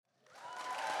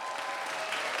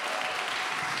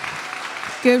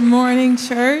Good morning,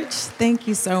 church. Thank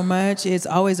you so much. It's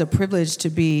always a privilege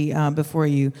to be before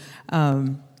you.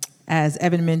 As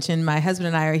Evan mentioned, my husband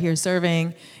and I are here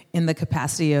serving in the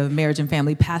capacity of marriage and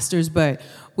family pastors, but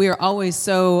we are always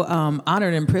so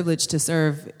honored and privileged to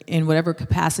serve in whatever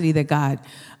capacity that God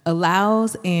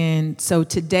allows. And so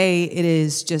today it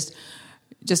is just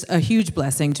a huge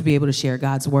blessing to be able to share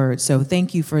God's word. So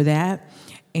thank you for that.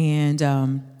 And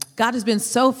God has been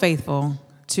so faithful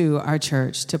to our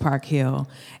church, to Park Hill,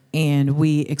 and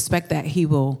we expect that he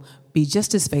will be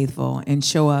just as faithful and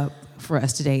show up for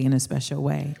us today in a special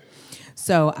way.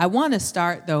 So I want to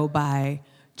start, though, by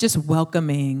just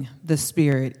welcoming the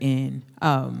Spirit in.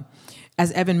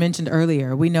 As Evan mentioned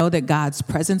earlier, we know that God's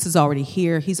presence is already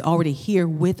here. He's already here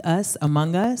with us,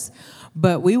 among us.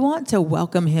 But we want to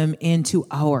welcome him into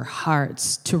our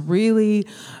hearts to really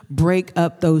break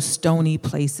up those stony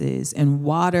places and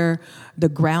water the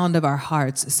ground of our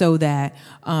hearts so that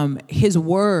his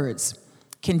words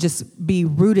can just be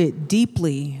rooted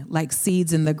deeply like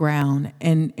seeds in the ground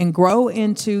and grow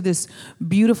into this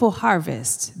beautiful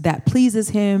harvest that pleases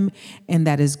him and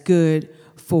that is good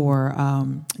for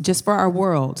just for our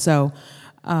world. So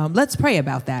let's pray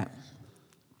about that.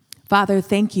 Father,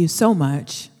 thank you so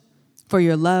much for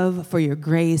your love, for your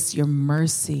grace, your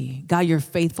mercy, God, your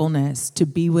faithfulness to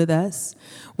be with us.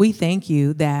 We thank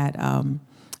you that,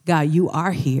 God, you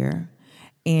are here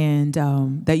and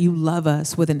that you love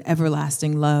us with an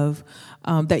everlasting love,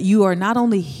 that you are not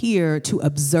only here to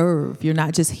observe, you're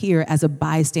not just here as a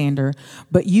bystander,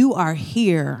 but you are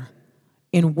here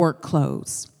in work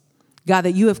clothes. God,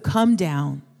 that you have come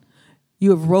down,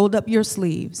 you have rolled up your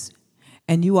sleeves,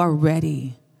 and you are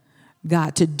ready,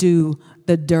 God, to do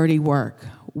the dirty work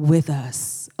with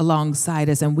us, alongside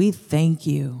us. And we thank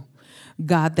you,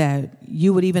 God, that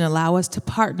you would even allow us to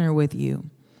partner with you,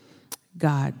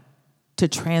 God, to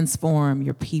transform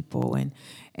your people.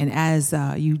 And as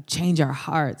you change our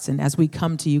hearts and as we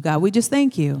come to you, God, we just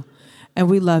thank you and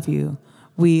we love you.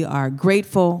 We are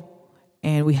grateful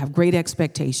and we have great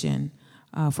expectation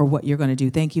for what you're going to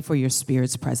do. Thank you for your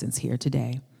Spirit's presence here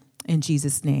today. In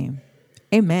Jesus' name,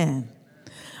 amen.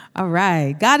 All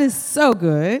right. God is so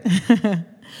good.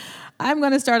 I'm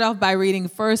going to start off by reading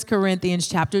 1 Corinthians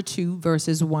chapter 2,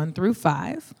 verses 1 through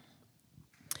 5.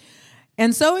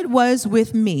 And so it was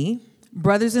with me,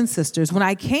 brothers and sisters, when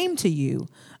I came to you,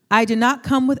 I did not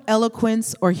come with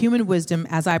eloquence or human wisdom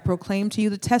as I proclaimed to you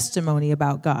the testimony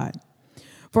about God.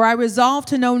 For I resolved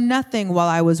to know nothing while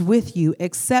I was with you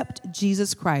except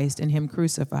Jesus Christ and him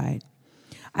crucified.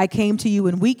 I came to you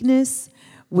in weakness,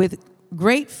 with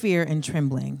great fear and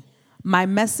trembling. My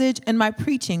message and my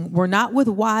preaching were not with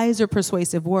wise or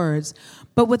persuasive words,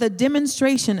 but with a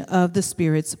demonstration of the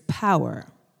Spirit's power,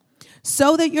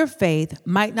 so that your faith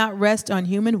might not rest on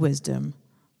human wisdom,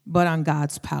 but on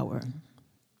God's power.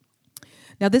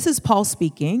 Now, this is Paul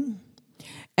speaking,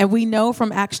 and we know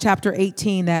from Acts chapter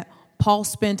 18 that Paul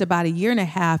spent about 1.5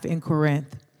 years in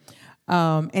Corinth.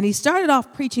 And he started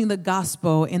off preaching the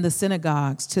gospel in the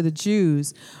synagogues to the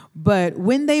Jews. But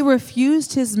when they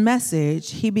refused his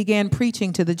message, he began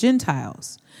preaching to the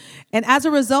Gentiles. And as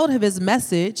a result of his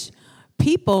message,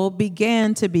 people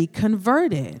began to be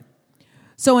converted.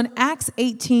 So in Acts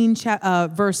 18,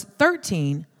 verse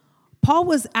 13, Paul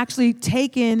was actually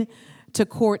taken to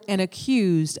court and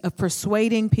accused of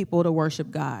persuading people to worship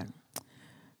God.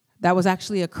 That was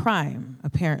actually a crime,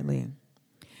 apparently.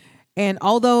 And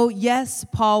although, yes,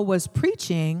 Paul was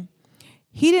preaching,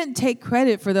 he didn't take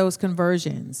credit for those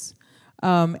conversions.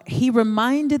 He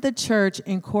reminded the church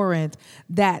in Corinth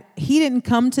that he didn't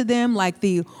come to them like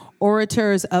the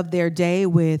orators of their day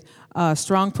with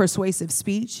strong persuasive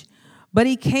speech, but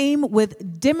he came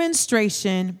with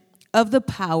demonstration of the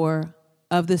power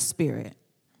of the Spirit.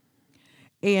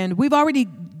 And we've already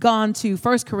gone to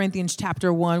 1 Corinthians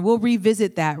chapter 1. We'll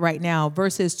revisit that right now.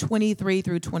 Verses 23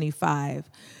 through 25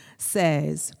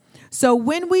 says, "So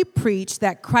when we preach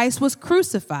that Christ was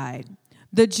crucified,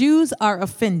 the Jews are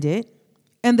offended,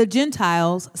 and the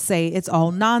Gentiles say it's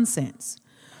all nonsense.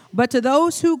 But to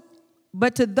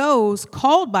those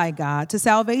called by God to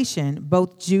salvation,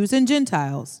 both Jews and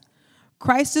Gentiles,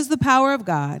 Christ is the power of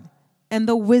God and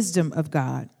the wisdom of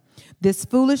God. This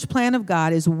foolish plan of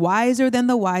God is wiser than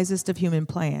the wisest of human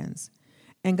plans,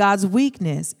 and God's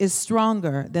weakness is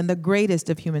stronger than the greatest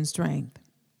of human strength."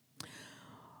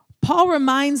 Paul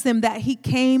reminds them that he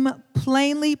came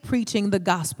plainly preaching the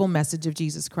gospel message of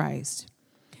Jesus Christ.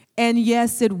 And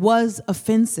yes, it was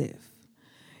offensive.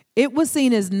 It was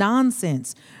seen as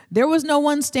nonsense. There was no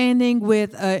one standing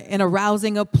with an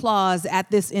arousing applause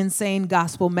at this insane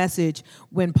gospel message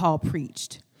when Paul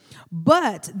preached.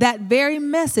 But that very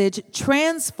message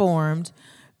transformed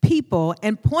people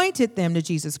and pointed them to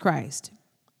Jesus Christ.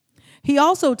 He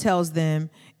also tells them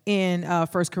in 1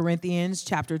 Corinthians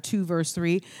chapter 2, verse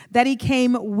 3, that he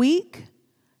came weak,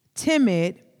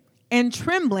 timid, and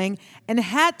trembling, and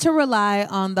had to rely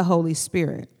on the Holy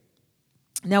Spirit.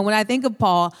 Now, when I think of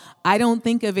Paul, I don't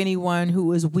think of anyone who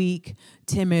was weak,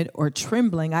 timid, or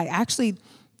trembling. I actually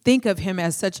think of him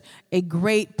as such a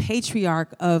great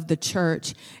patriarch of the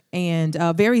church and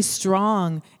very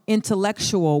strong,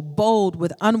 intellectual, bold,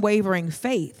 with unwavering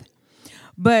faith.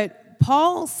 But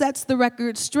Paul sets the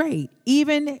record straight.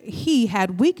 Even he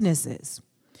had weaknesses.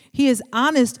 He is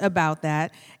honest about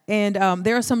that. And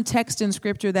there are some texts in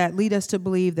Scripture that lead us to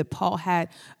believe that Paul had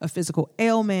a physical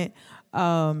ailment,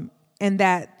 and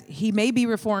that he may be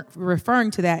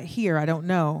referring to that here. I don't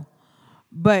know.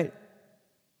 But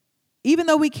even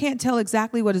though we can't tell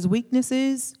exactly what his weakness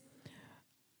is,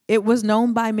 it was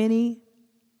known by many,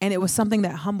 and it was something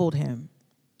that humbled him.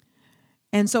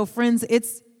 And so, friends,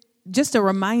 it's just a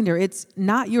reminder, it's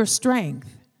not your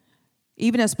strength.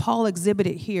 Even as Paul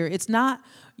exhibited here, it's not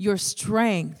your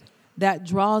strength that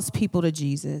draws people to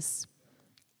Jesus.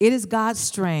 It is God's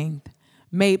strength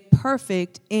made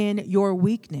perfect in your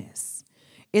weakness.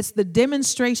 It's the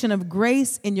demonstration of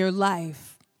grace in your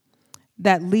life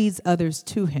that leads others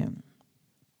to him.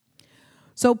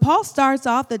 So Paul starts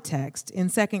off the text in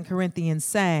 2 Corinthians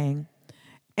saying,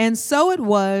 "And so it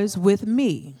was with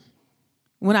me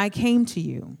when I came to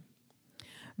you."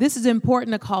 This is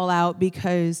important to call out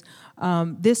because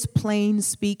this plain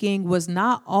speaking was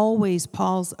not always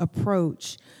Paul's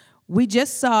approach. We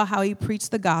just saw how he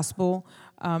preached the gospel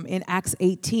in Acts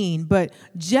 18, but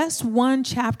just one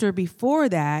chapter before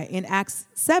that, in Acts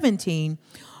 17,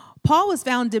 Paul was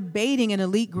found debating an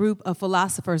elite group of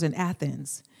philosophers in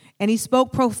Athens. And he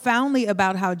spoke profoundly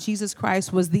about how Jesus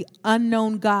Christ was the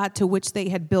unknown God to which they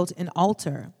had built an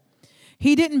altar.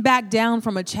 He didn't back down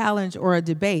from a challenge or a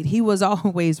debate. He was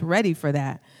always ready for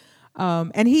that.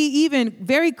 And he even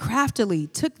very craftily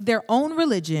took their own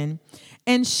religion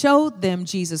and showed them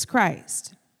Jesus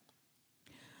Christ.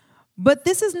 But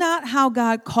this is not how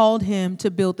God called him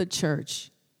to build the church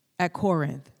at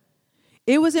Corinth.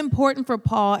 It was important for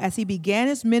Paul, as he began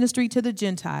his ministry to the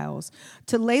Gentiles,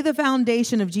 to lay the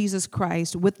foundation of Jesus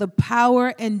Christ with the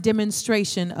power and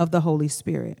demonstration of the Holy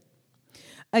Spirit.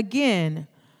 Again,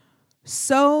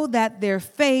 so that their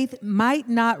faith might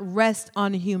not rest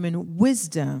on human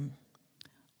wisdom,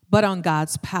 but on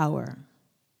God's power.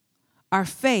 Our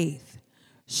faith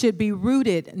should be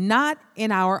rooted not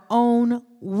in our own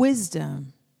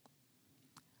wisdom,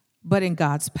 but in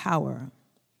God's power.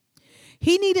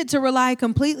 He needed to rely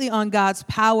completely on God's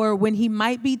power when he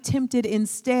might be tempted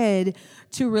instead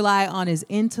to rely on his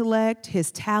intellect,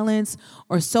 his talents,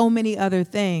 or so many other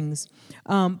things.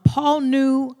 Paul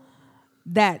knew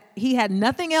that he had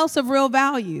nothing else of real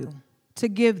value to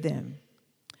give them,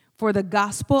 for the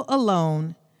gospel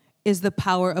alone is the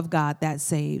power of God that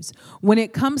saves. When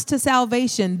it comes to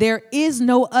salvation, there is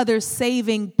no other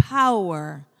saving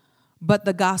power but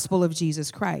the gospel of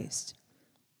Jesus Christ.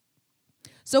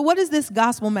 So what is this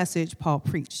gospel message Paul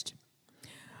preached?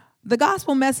 The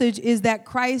gospel message is that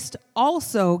Christ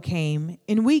also came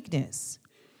in weakness.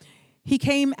 He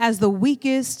came as the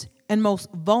weakest and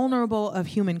most vulnerable of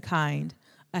humankind,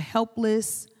 a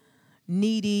helpless,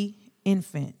 needy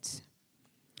infant.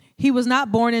 He was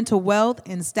not born into wealth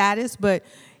and status, but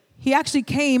he actually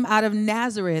came out of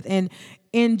Nazareth. And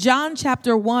in John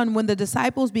chapter 1, when the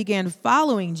disciples began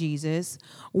following Jesus,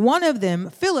 one of them,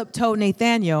 Philip, told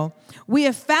Nathanael, "We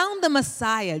have found the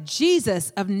Messiah,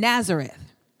 Jesus of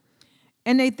Nazareth."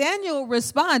 And Nathanael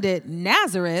responded,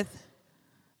 "Nazareth?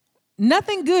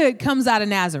 Nothing good comes out of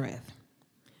Nazareth."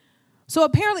 So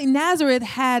apparently Nazareth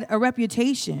had a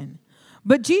reputation,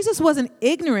 but Jesus wasn't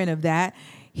ignorant of that.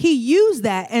 He used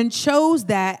that and chose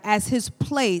that as his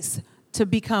place to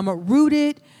become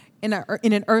rooted in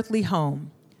an earthly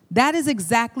home. That is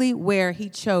exactly where he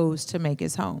chose to make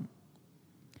his home.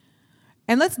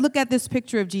 And let's look at this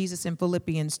picture of Jesus in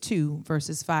Philippians 2,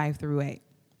 verses 5 through 8.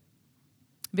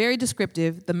 Very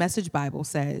descriptive, the Message Bible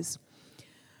says,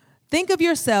 "Think of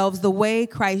yourselves the way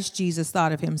Christ Jesus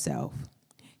thought of himself.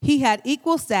 He had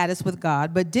equal status with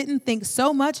God, but didn't think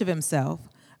so much of himself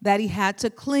that he had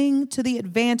to cling to the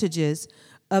advantages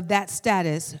of that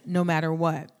status no matter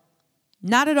what.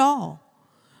 Not at all.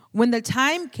 When the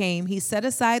time came, he set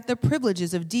aside the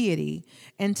privileges of deity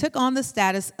and took on the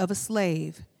status of a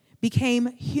slave, became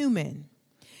human.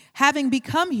 Having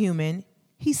become human,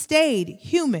 he stayed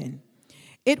human.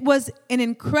 It was an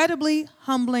incredibly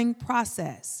humbling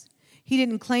process. He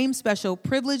didn't claim special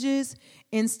privileges.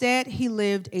 Instead, he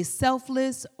lived a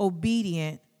selfless,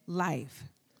 obedient life.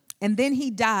 And then he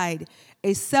died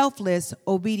a selfless,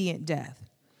 obedient death.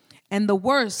 And the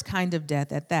worst kind of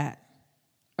death at that,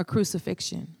 a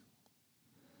crucifixion.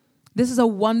 This is a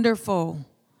wonderful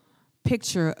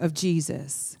picture of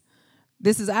Jesus.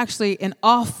 This is actually an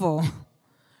awful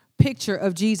picture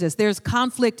of Jesus. There's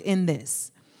conflict in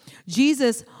this.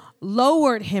 Jesus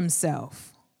lowered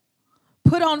himself,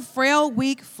 put on frail,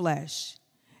 weak flesh,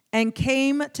 and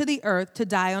came to the earth to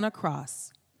die on a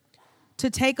cross, to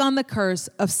take on the curse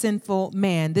of sinful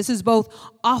man. This is both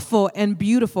awful and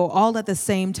beautiful all at the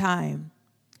same time.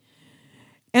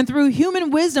 And through human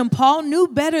wisdom, Paul knew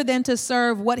better than to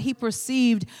serve what he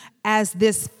perceived as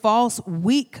this false,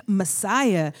 weak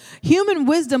Messiah. Human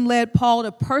wisdom led Paul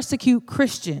to persecute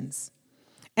Christians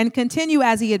and continue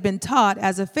as he had been taught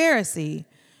as a Pharisee,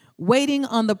 waiting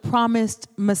on the promised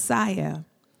Messiah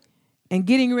and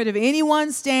getting rid of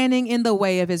anyone standing in the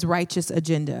way of his righteous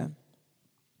agenda.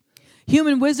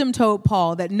 Human wisdom told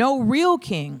Paul that no real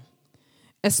king,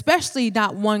 especially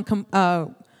not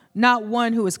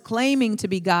one who is claiming to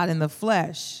be God in the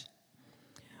flesh,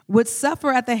 would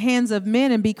suffer at the hands of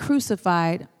men and be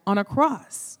crucified on a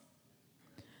cross.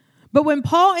 But when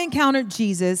Paul encountered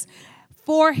Jesus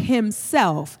for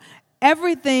himself,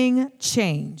 everything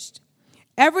changed.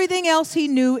 Everything else he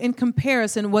knew in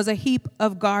comparison was a heap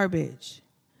of garbage.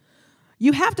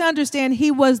 You have to understand,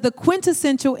 he was the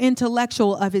quintessential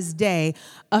intellectual of his day,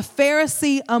 a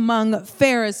Pharisee among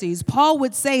Pharisees. Paul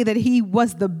would say that he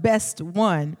was the best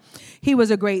one. He was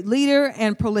a great leader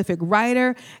and prolific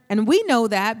writer, and we know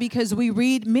that because we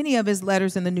read many of his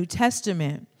letters in the New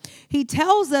Testament. He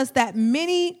tells us that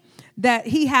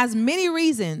he has many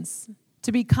reasons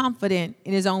to be confident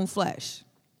in his own flesh.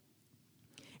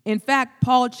 In fact,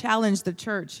 Paul challenged the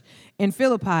church in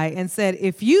Philippi and said,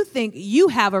 if you think you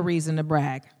have a reason to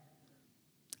brag,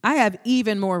 I have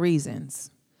even more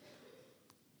reasons.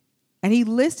 And he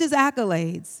lists his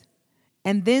accolades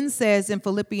and then says in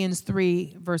Philippians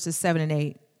 3, verses 7 and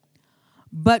 8,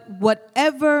 but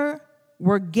whatever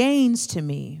were gains to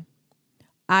me,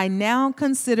 I now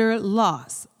consider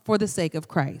loss for the sake of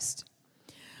Christ.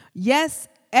 Yes,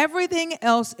 everything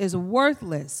else is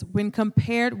worthless when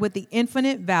compared with the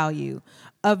infinite value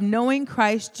of knowing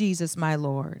Christ Jesus, my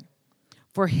Lord.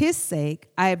 For his sake,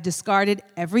 I have discarded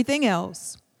everything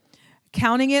else,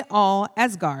 counting it all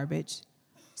as garbage,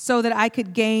 so that I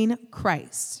could gain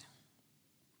Christ.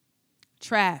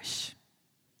 Trash.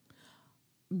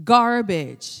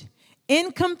 Garbage.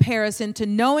 In comparison to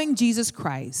knowing Jesus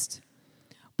Christ,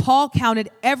 Paul counted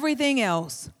everything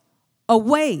else a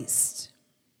waste.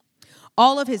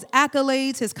 All of his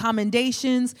accolades, his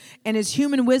commendations, and his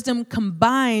human wisdom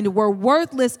combined were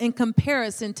worthless in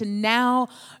comparison to now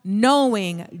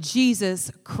knowing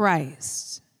Jesus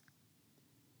Christ.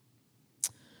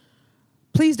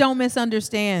 Please don't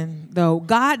misunderstand, though.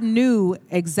 God knew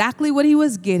exactly what he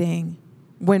was getting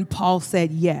when Paul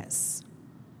said yes.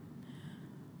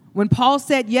 When Paul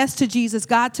said yes to Jesus,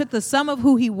 God took the sum of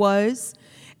who he was,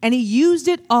 and he used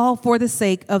it all for the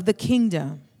sake of the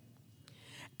kingdom.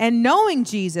 And knowing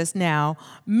Jesus now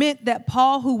meant that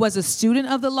Paul, who was a student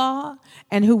of the law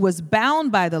and who was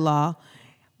bound by the law,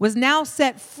 was now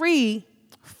set free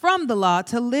from the law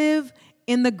to live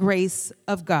in the grace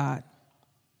of God.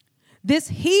 This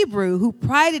Hebrew who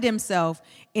prided himself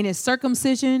in his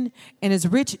circumcision and his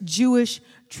rich Jewish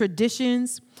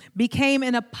traditions became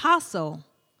an apostle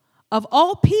of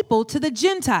all people to the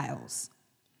Gentiles.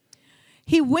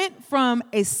 He went from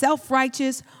a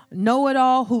self-righteous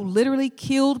know-it-all who literally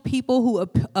killed people who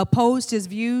opposed his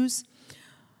views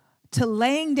to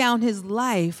laying down his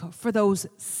life for those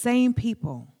same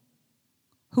people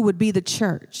who would be the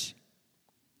church.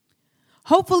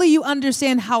 Hopefully you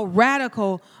understand how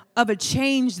radical of a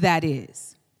change that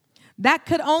is. That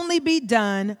could only be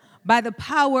done by the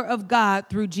power of God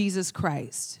through Jesus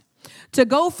Christ. To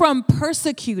go from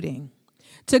persecuting,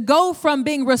 to go from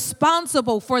being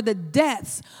responsible for the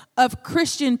deaths of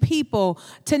Christian people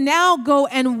to now go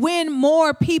and win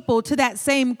more people to that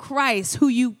same Christ who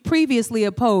you previously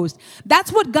opposed.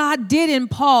 That's what God did in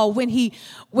Paul when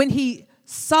he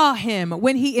saw him,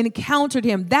 when he encountered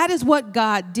him. That is what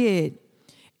God did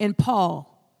in Paul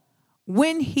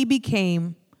when he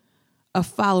became a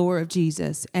follower of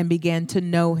Jesus and began to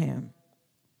know him.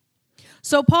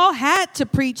 So Paul had to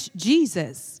preach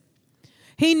Jesus.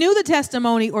 He knew the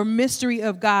testimony or mystery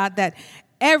of God that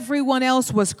everyone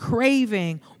else was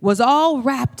craving was all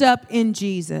wrapped up in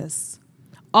Jesus.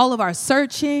 All of our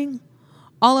searching,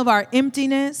 all of our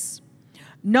emptiness,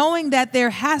 knowing that there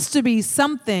has to be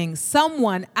something,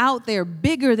 someone out there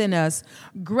bigger than us,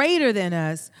 greater than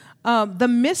us, the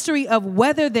mystery of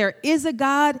whether there is a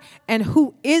God and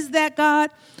who is that God,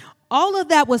 all of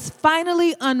that was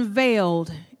finally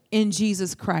unveiled in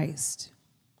Jesus Christ.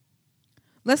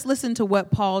 Let's listen to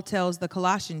what Paul tells the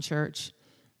Colossian church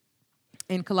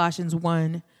in Colossians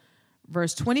 1,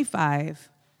 verse 25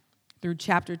 through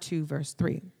chapter 2, verse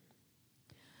 3.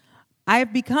 I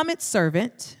have become its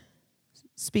servant,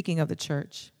 speaking of the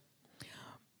church,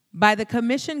 by the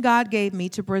commission God gave me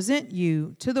to present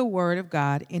you to the word of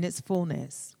God in its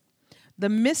fullness, the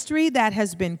mystery that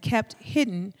has been kept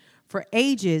hidden for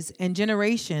ages and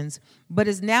generations, but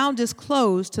is now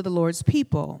disclosed to the Lord's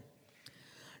people.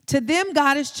 To them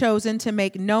God has chosen to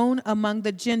make known among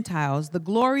the Gentiles the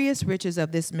glorious riches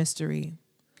of this mystery,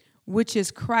 which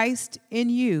is Christ in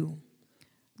you,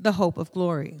 the hope of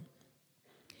glory.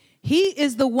 He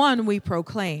is the one we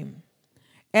proclaim,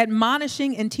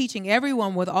 admonishing and teaching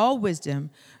everyone with all wisdom,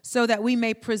 so that we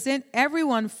may present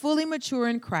everyone fully mature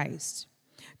in Christ.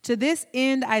 To this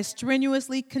end, I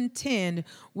strenuously contend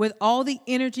with all the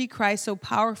energy Christ so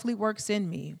powerfully works in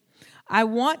me. I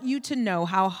want you to know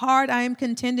how hard I am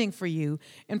contending for you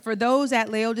and for those at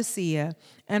Laodicea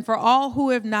and for all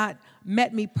who have not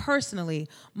met me personally.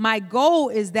 My goal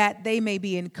is that they may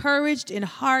be encouraged in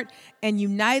heart and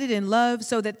united in love,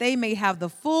 so that they may have the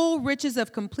full riches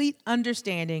of complete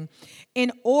understanding,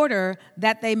 in order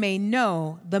that they may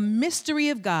know the mystery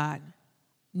of God,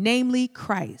 namely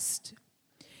Christ,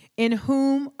 in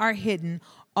whom are hidden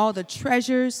all the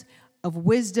treasures of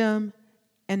wisdom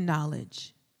and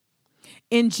knowledge.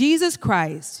 In Jesus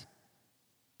Christ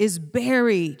is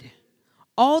buried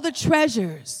all the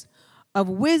treasures of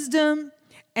wisdom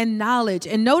and knowledge.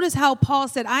 And notice how Paul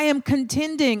said, I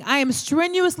am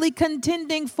strenuously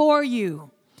contending for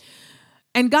you.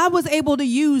 And God was able to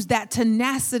use that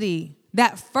tenacity,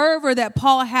 that fervor that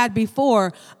Paul had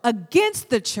before against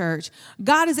the church.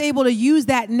 God is able to use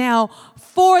that now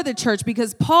for the church,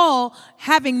 because Paul,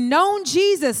 having known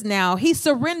Jesus now, he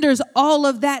surrenders all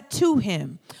of that to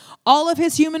him. All of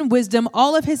his human wisdom,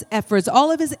 all of his efforts, all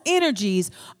of his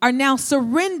energies are now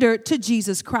surrendered to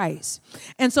Jesus Christ.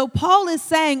 And so Paul is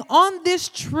saying, on this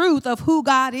truth of who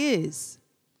God is,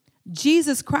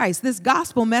 Jesus Christ, this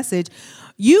gospel message,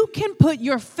 you can put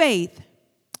your faith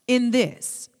in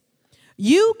this.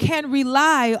 You can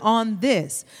rely on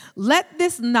this. Let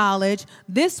this knowledge,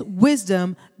 this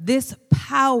wisdom, this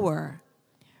power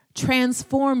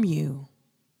transform you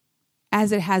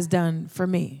as it has done for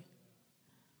me.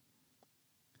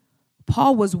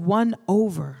 Paul was won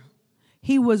over.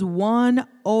 He was won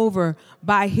over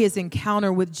by his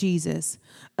encounter with Jesus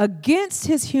against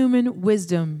his human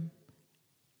wisdom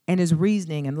and his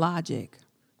reasoning and logic.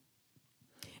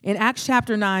 In Acts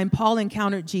chapter 9, Paul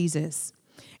encountered Jesus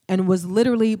and was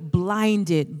literally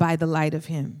blinded by the light of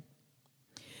him.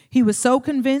 He was so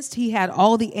convinced he had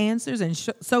all the answers and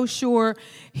so sure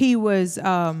he was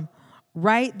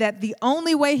right that the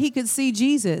only way he could see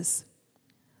Jesus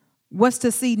was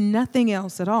to see nothing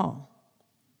else at all.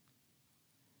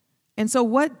 And so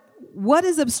what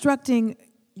is obstructing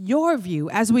your view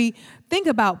as we think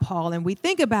about Paul and we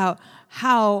think about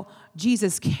how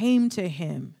Jesus came to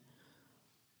him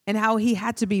and how he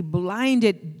had to be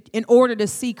blinded in order to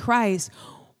see Christ?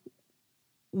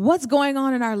 What's going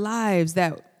on in our lives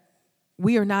that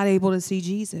we are not able to see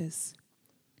Jesus?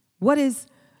 What is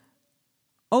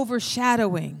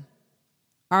overshadowing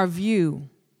our view,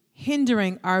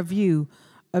 hindering our view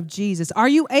of Jesus? Are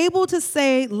you able to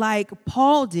say, like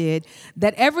Paul did,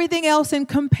 that everything else in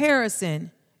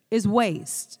comparison is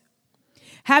waste?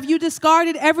 Have you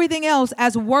discarded everything else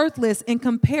as worthless in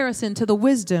comparison to the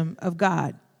wisdom of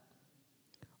God?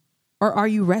 Or are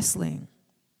you wrestling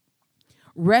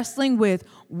with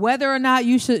whether or not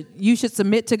you should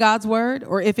submit to God's word,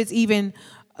 or if it's even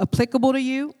applicable to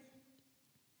you?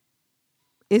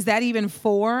 Is that even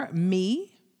for me?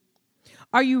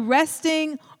 Are you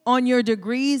resting on your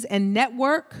degrees and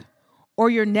network or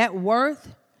your net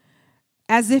worth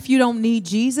as if you don't need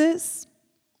Jesus?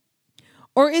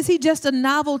 Or is he just a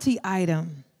novelty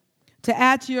item to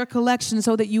add to your collection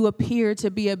so that you appear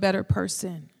to be a better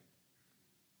person?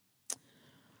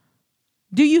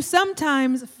 Do you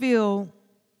sometimes feel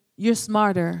you're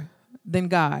smarter than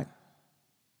God?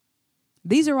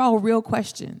 These are all real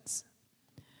questions.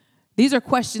 These are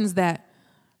questions that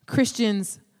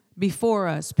Christians before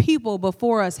us, people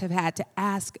before us, have had to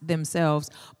ask themselves.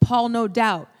 Paul, no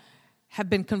doubt, have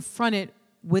been confronted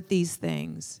with these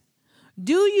things.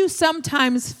 Do you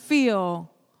sometimes feel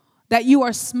that you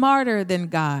are smarter than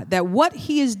God, that what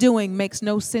he is doing makes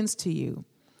no sense to you,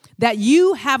 that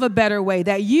you have a better way,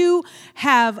 that you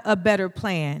have a better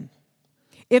plan?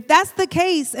 If that's the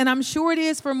case, and I'm sure it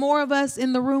is for more of us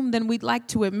in the room than we'd like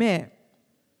to admit,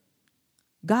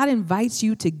 God invites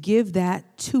you to give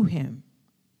that to him.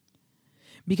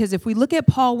 Because if we look at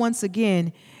Paul once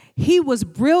again, he was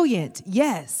brilliant,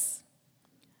 yes,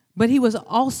 but he was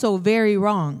also very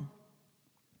wrong.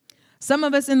 Some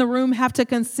of us in the room have to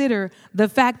consider the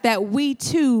fact that we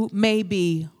too may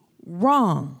be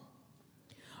wrong.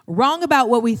 Wrong about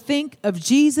what we think of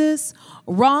Jesus,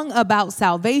 wrong about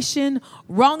salvation,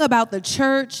 wrong about the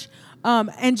church.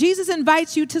 And Jesus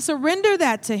invites you to surrender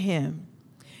that to him.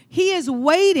 He is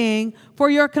waiting for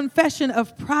your confession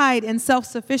of pride and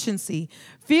self-sufficiency,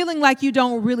 feeling like you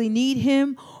don't really need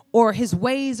him or his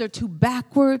ways are too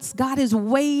backwards. God is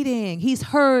waiting. He's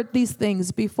heard these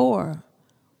things before.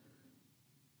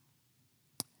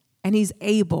 And he's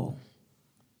able.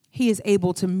 He is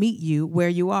able to meet you where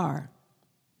you are.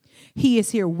 He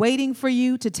is here waiting for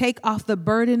you to take off the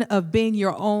burden of being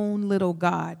your own little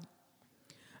God,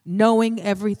 knowing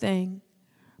everything,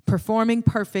 performing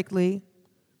perfectly,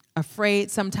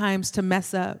 afraid sometimes to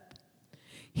mess up.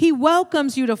 He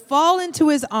welcomes you to fall into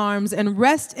his arms and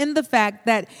rest in the fact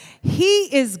that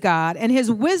he is God and his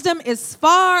wisdom is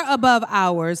far above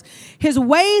ours. His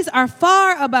ways are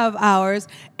far above ours,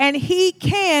 and he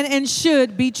can and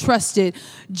should be trusted.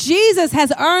 Jesus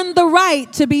has earned the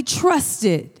right to be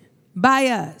trusted by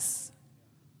us.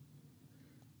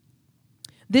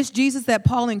 This Jesus that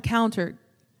Paul encountered,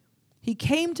 he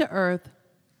came to earth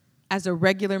as a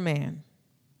regular man,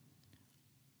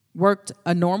 worked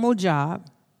a normal job,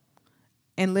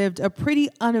 and lived a pretty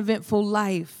uneventful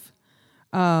life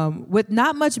with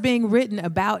not much being written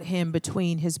about him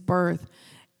between his birth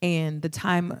and the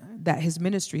time that his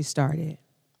ministry started.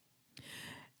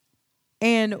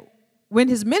 And when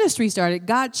his ministry started,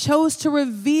 God chose to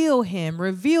reveal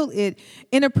it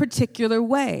in a particular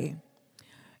way.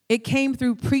 It came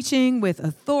through preaching with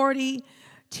authority,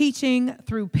 teaching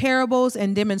through parables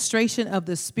and demonstration of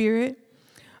the Spirit.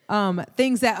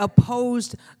 Things that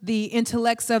opposed the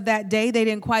intellects of that day. They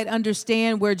didn't quite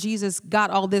understand where Jesus got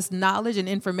all this knowledge and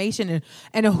information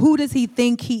and who does he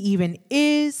think he even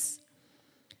is.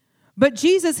 But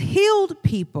Jesus healed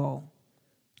people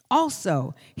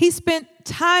also. He spent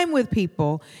time with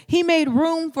people. He made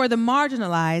room for the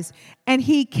marginalized, and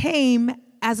he came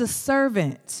as a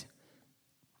servant.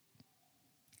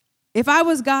 If I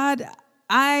was God,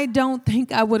 I don't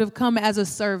think I would have come as a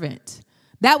servant.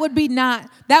 That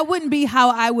wouldn't be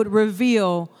how I would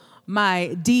reveal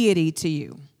my deity to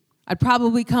you. I'd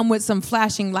probably come with some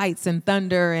flashing lights and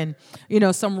thunder and,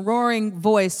 some roaring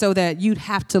voice so that you'd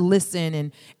have to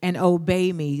listen and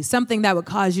obey me, something that would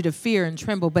cause you to fear and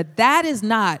tremble. But that is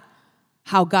not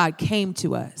how God came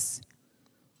to us.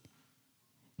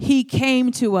 He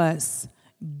came to us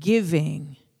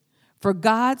giving. For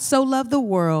God so loved the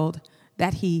world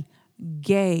that he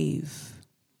gave.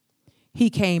 He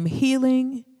came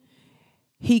healing.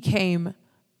 He came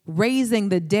raising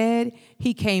the dead.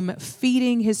 He came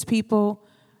feeding his people.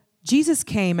 Jesus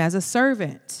came as a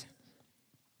servant.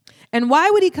 And why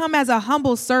would he come as a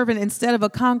humble servant instead of a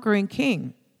conquering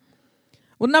king?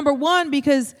 Well, number one,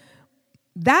 because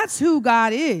that's who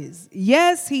God is.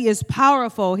 Yes, he is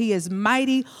powerful. He is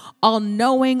mighty,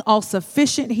 all-knowing,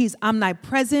 all-sufficient. He's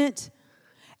omnipresent.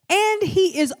 And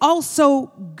he is also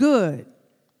good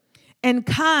and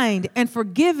kind and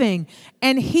forgiving,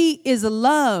 and he is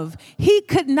love. He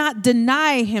could not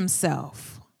deny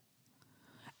himself.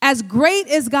 As great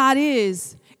as God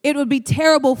is, it would be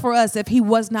terrible for us if he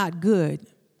was not good.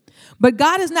 But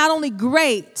God is not only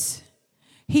great,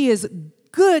 he is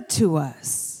good to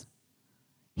us.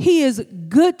 He is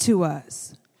good to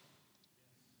us.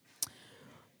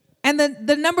 And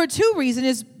the number two reason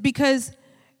is because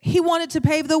he wanted to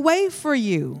pave the way for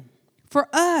you, for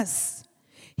us.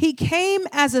 He came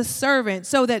as a servant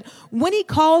so that when he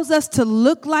calls us to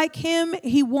look like him,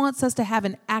 he wants us to have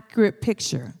an accurate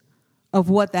picture of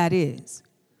what that is.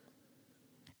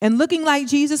 And looking like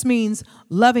Jesus means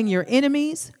loving your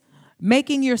enemies,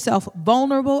 making yourself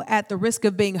vulnerable at the risk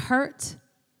of being hurt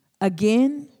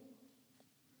again,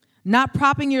 not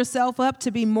propping yourself up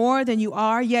to be more than you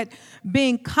are, yet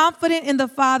being confident in the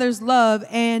Father's love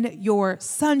and your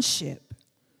sonship.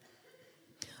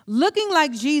 Looking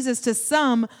like Jesus to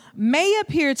some may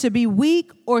appear to be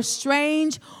weak or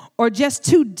strange or just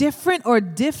too different or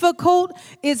difficult.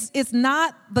 It's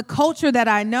not the culture that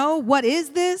I know. What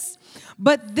is this?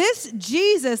 But this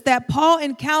Jesus that Paul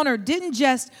encountered didn't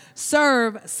just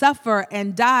serve, suffer,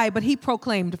 and die, but he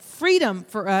proclaimed freedom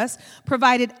for us,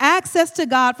 provided access to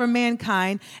God for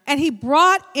mankind, and he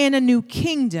brought in a new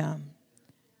kingdom.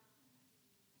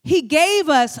 He gave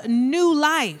us new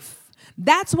life.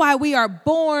 That's why we are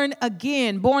born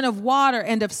again, born of water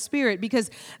and of spirit, because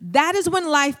that is when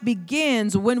life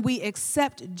begins, when we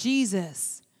accept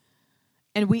Jesus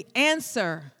and we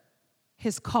answer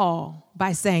his call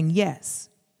by saying yes.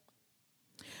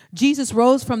 Jesus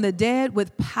rose from the dead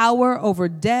with power over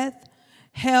death,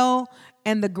 hell,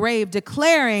 and the grave,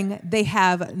 declaring they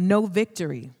have no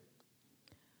victory.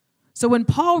 So when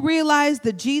Paul realized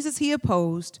that Jesus he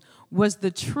opposed was the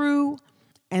true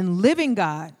and living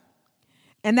God,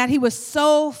 and that he was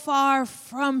so far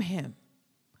from him.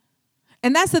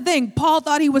 And that's the thing. Paul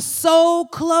thought he was so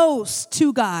close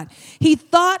to God. He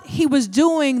thought he was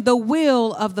doing the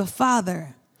will of the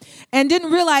Father and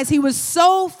didn't realize he was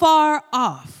so far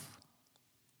off.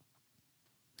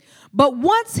 But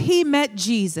once he met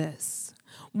Jesus,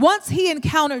 once he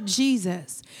encountered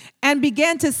Jesus and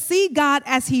began to see God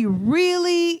as he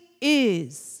really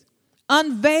is,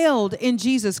 unveiled in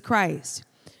Jesus Christ,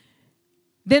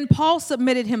 then Paul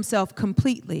submitted himself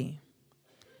completely.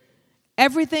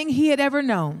 Everything he had ever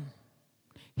known,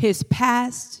 his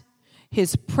past,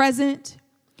 his present,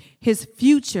 his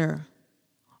future,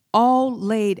 all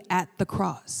laid at the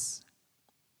cross.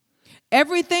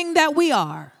 Everything that we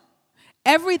are,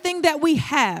 everything that we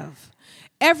have,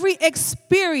 every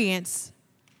experience,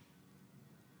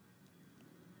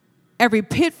 every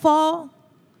pitfall,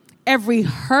 every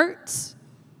hurt.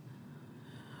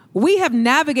 We have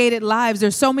navigated lives.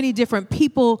 There's so many different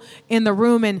people in the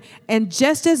room and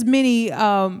just as many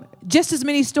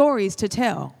stories to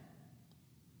tell.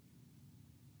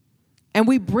 And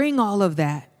we bring all of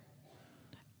that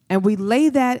and we lay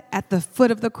that at the foot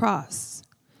of the cross.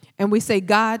 And we say,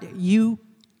 God, you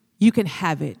can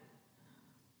have it.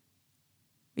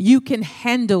 You can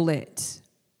handle it.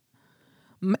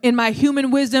 In my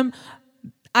human wisdom,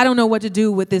 I don't know what to do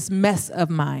with this mess of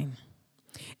mine.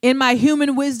 In my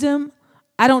human wisdom,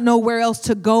 I don't know where else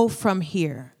to go from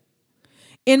here.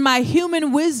 In my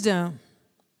human wisdom,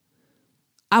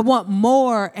 I want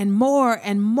more and more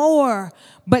and more,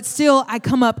 but still I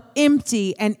come up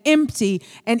empty and empty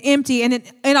and empty.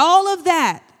 And all of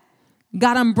that,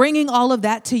 God, I'm bringing all of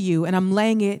that to you and I'm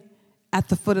laying it at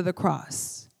the foot of the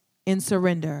cross in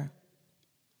surrender.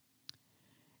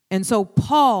 And so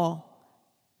Paul,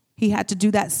 he had to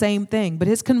do that same thing, but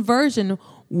his conversion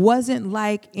wasn't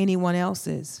like anyone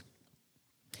else's.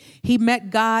 He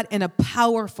met God in a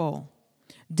powerful,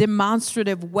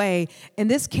 demonstrative way, and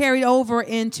this carried over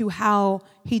into how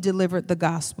he delivered the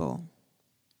gospel.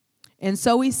 And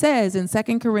so he says in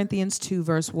 2 Corinthians 2,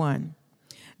 verse 1,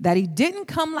 that he didn't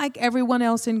come like everyone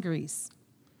else in Greece,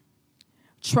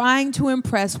 trying to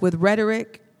impress with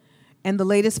rhetoric and the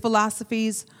latest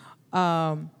philosophies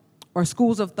or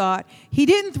schools of thought. He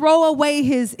didn't throw away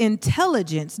his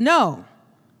intelligence, no.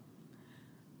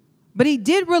 But he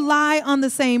did rely on the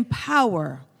same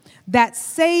power that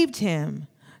saved him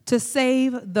to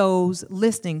save those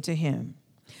listening to him.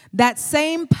 That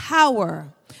same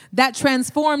power that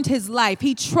transformed his life.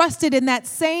 He trusted in that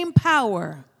same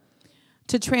power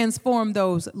to transform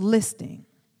those listening.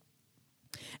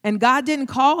 And God didn't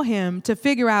call him to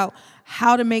figure out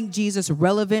how to make Jesus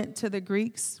relevant to the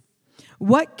Greeks.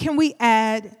 What can we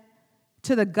add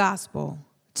to the gospel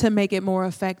to make it more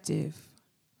effective?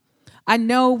 I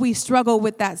know we struggle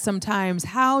with that sometimes.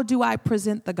 How do I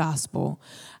present the gospel?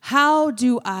 How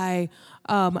do I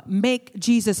make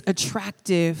Jesus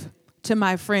attractive to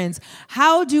my friends?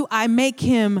 How do I make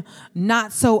him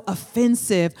not so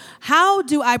offensive? How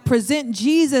do I present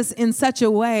Jesus in such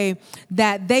a way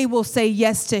that they will say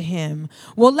yes to him?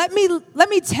 Well, let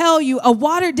me tell you, a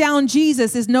watered down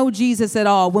Jesus is no Jesus at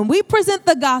all. When we present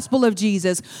the gospel of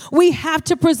Jesus, we have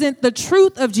to present the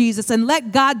truth of Jesus and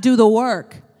let God do the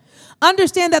work.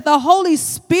 Understand that the Holy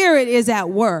Spirit is at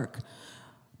work.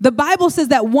 The Bible says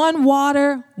that one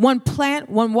plant,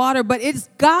 one water, but it's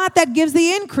God that gives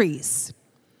the increase.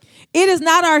 It is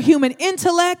not our human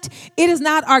intellect. It is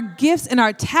not our gifts and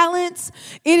our talents.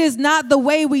 It is not the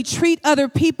way we treat other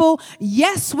people.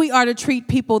 Yes, we are to treat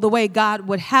people the way God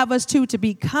would have us to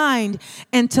be kind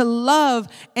and to love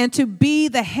and to be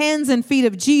the hands and feet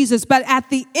of Jesus. But at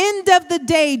the end of the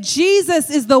day, Jesus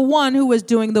is the one who is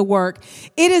doing the work.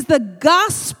 It is the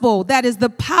gospel that is the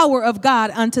power of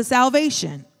God unto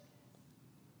salvation.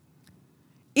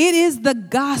 It is the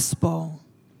gospel.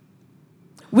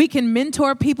 We can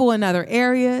mentor people in other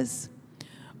areas.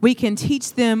 We can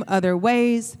teach them other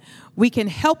ways. We can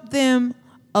help them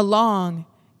along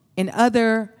in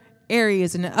other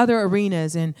areas and other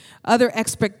arenas and other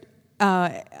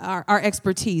our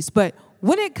expertise. But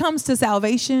when it comes to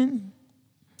salvation,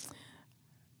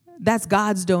 that's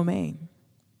God's domain.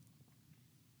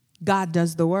 God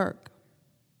does the work.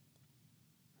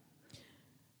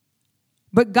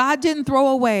 But God didn't throw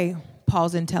away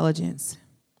Paul's intelligence.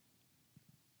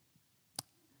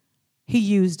 He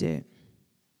used it.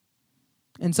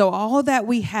 And so all that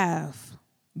we have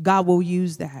God will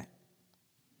use that.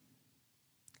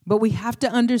 But we have to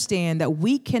understand that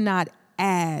we cannot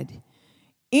add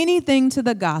anything to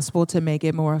the gospel to make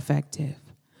it more effective,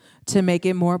 to make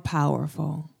it more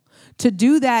powerful. To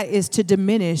do that is to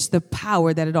diminish the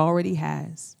power that it already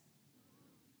has,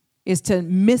 is to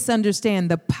misunderstand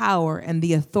the power and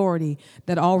the authority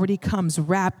that already comes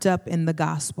wrapped up in the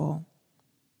gospel.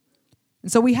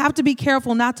 And so we have to be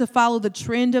careful not to follow the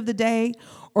trend of the day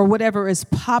or whatever is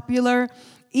popular.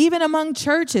 Even among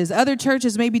churches, other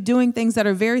churches may be doing things that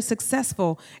are very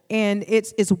successful and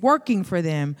it's working for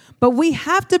them. But we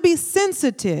have to be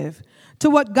sensitive to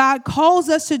what God calls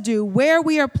us to do, where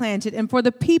we are planted, and for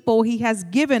the people he has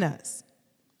given us.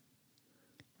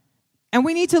 And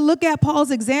we need to look at Paul's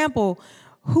example,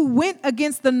 who went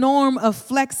against the norm of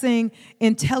flexing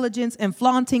intelligence and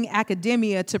flaunting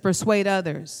academia to persuade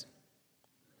others.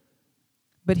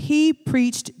 But he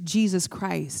preached Jesus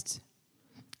Christ,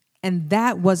 and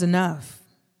that was enough.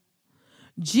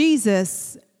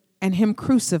 Jesus and him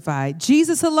crucified,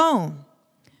 Jesus alone.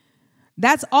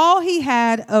 That's all he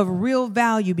had of real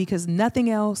value, because nothing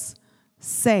else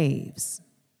saves.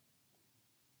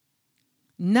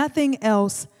 Nothing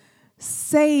else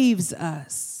saves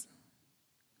us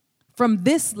from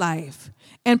this life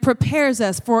and prepares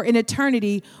us for an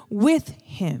eternity with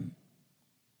him.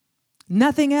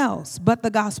 Nothing else but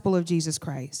the gospel of Jesus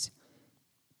Christ.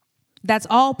 That's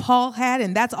all Paul had,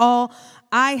 and that's all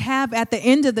I have at the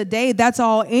end of the day. That's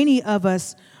all any of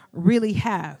us really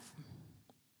have.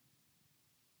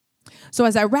 So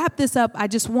as I wrap this up, I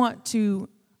just want to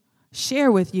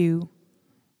share with you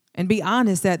and be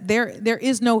honest that there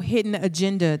is no hidden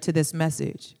agenda to this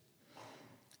message.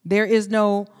 There is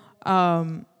no,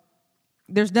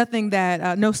 there's nothing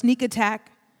that, no sneak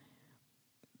attack.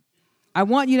 I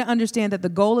want you to understand that the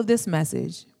goal of this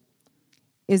message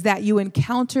is that you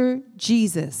encounter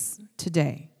Jesus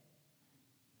today.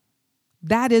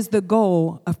 That is the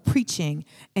goal of preaching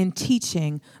and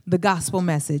teaching the gospel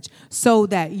message, so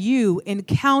that you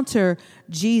encounter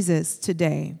Jesus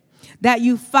today, that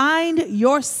you find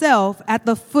yourself at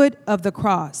the foot of the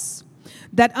cross,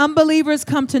 that unbelievers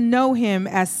come to know him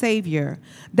as Savior,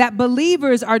 that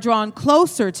believers are drawn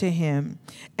closer to him,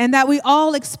 and that we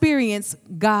all experience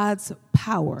God's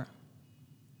power.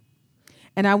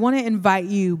 And I want to invite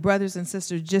you, brothers and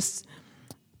sisters, just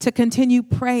to continue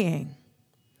praying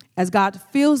as God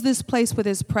fills this place with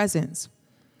his presence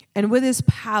and with his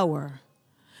power,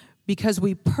 because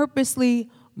we purposely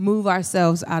move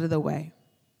ourselves out of the way.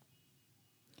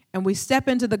 And we step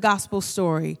into the gospel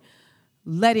story,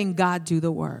 letting God do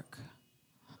the work.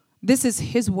 This is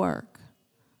his work.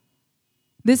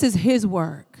 This is his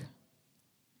work.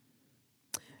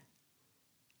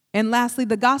 And lastly,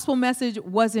 the gospel message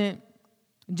wasn't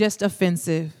just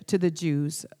offensive to the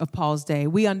Jews of Paul's day.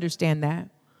 We understand that.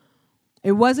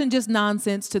 It wasn't just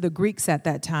nonsense to the Greeks at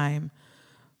that time.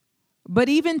 But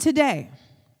even today,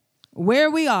 where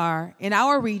we are, in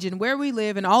our region, where we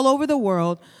live, and all over the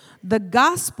world, the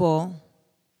gospel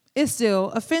is still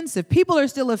offensive. People are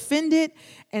still offended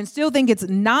and still think it's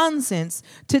nonsense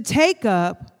to take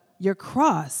up your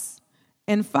cross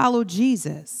and follow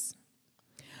Jesus.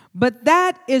 But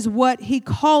that is what he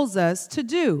calls us to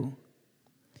do.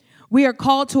 We are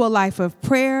called to a life of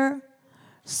prayer,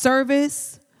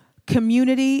 service,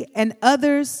 community, and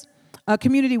others,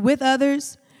 community with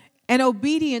others, and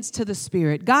obedience to the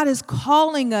Spirit. God is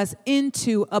calling us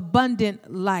into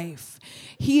abundant life.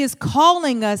 He is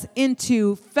calling us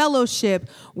into fellowship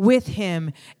with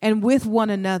him and with one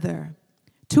another,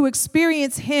 to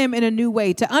experience him in a new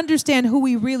way, to understand who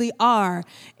we really are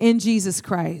in Jesus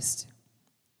Christ.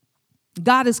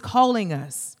 God is calling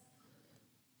us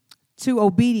to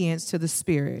obedience to the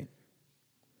Spirit.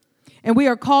 And we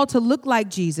are called to look like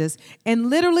Jesus and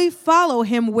literally follow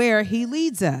him where he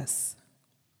leads us.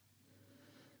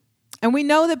 And we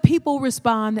know that people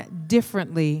respond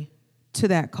differently to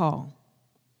that call.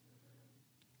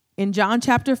 In John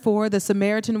chapter 4, the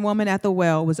Samaritan woman at the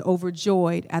well was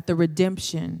overjoyed at the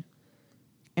redemption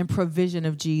and provision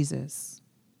of Jesus.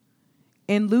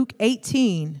 In Luke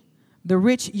 18, the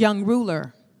rich young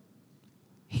ruler,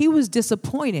 he was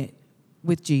disappointed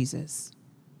with Jesus.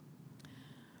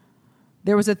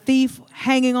 There was a thief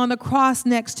hanging on the cross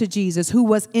next to Jesus who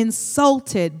was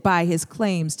insulted by his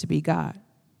claims to be God.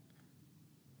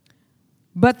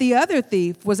 But the other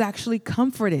thief was actually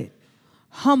comforted,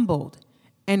 humbled,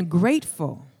 and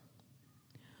grateful.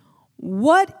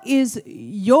 What is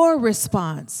your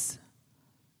response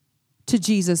to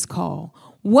Jesus' call?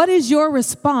 What is your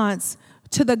response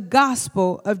to the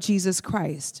gospel of Jesus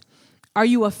Christ? Are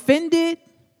you offended?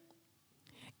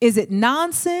 Is it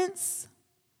nonsense?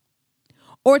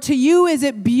 Or to you, is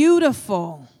it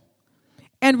beautiful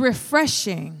and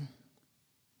refreshing?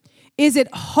 Is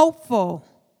it hopeful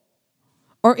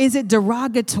or is it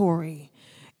derogatory?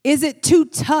 Is it too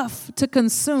tough to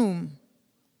consume?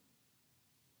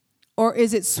 Or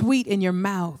is it sweet in your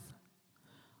mouth?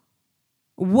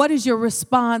 What is your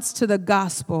response to the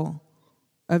gospel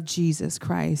of Jesus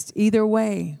Christ? Either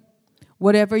way,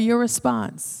 whatever your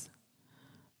response,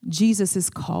 Jesus is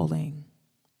calling.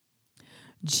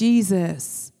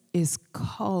 Jesus is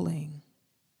calling.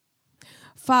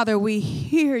 Father, we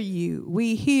hear you.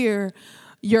 We hear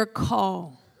your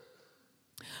call.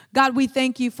 God, we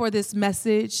thank you for this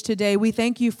message today. We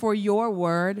thank you for your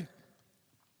word.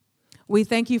 We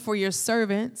thank you for your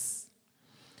servants,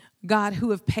 God,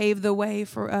 who have paved the way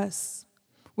for us.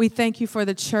 We thank you for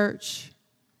the church,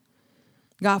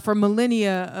 God, for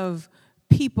millennia of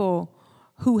people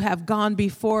who have gone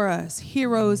before us,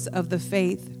 heroes of the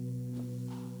faith,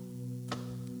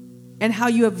 and how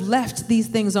you have left these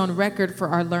things on record for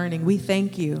our learning. We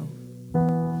thank you.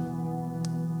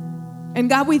 And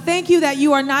God, we thank you that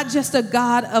you are not just a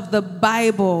God of the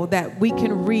Bible that we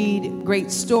can read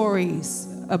great stories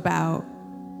about,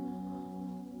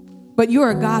 but you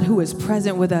are a God who is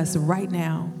present with us right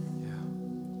now.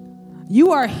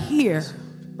 You are here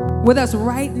with us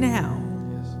right now.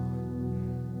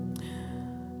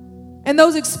 And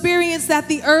those experiences that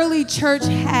the early church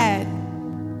had,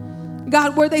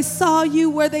 God, where they saw you,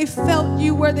 where they felt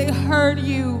you, where they heard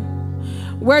you,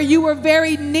 where you were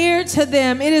very near to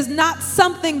them, it is not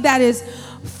something that is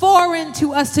foreign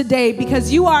to us today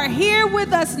because you are here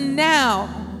with us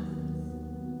now.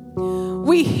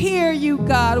 We hear you,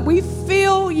 God. We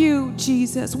feel you,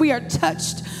 Jesus. We are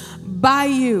touched by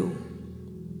you.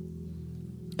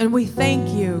 And we thank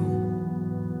you.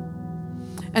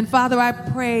 And Father, I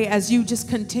pray as you just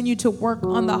continue to work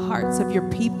on the hearts of your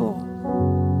people,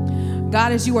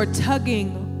 God, as you are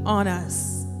tugging on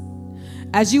us,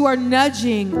 as you are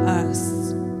nudging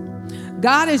us,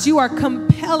 God, as you are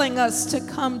compelling us to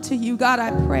come to you, God,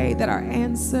 I pray that our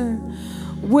answer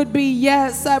would be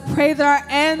yes. I pray that our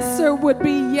answer would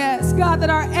be yes. God, that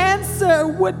our answer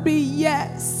would be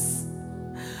yes.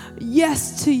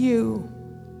 Yes to you.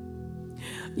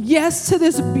 Yes to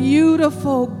this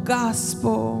beautiful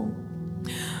gospel.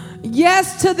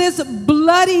 Yes to this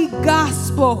bloody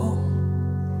gospel.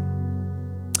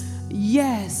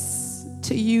 Yes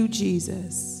to you,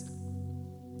 Jesus.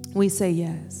 We say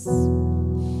yes.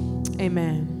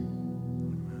 Amen.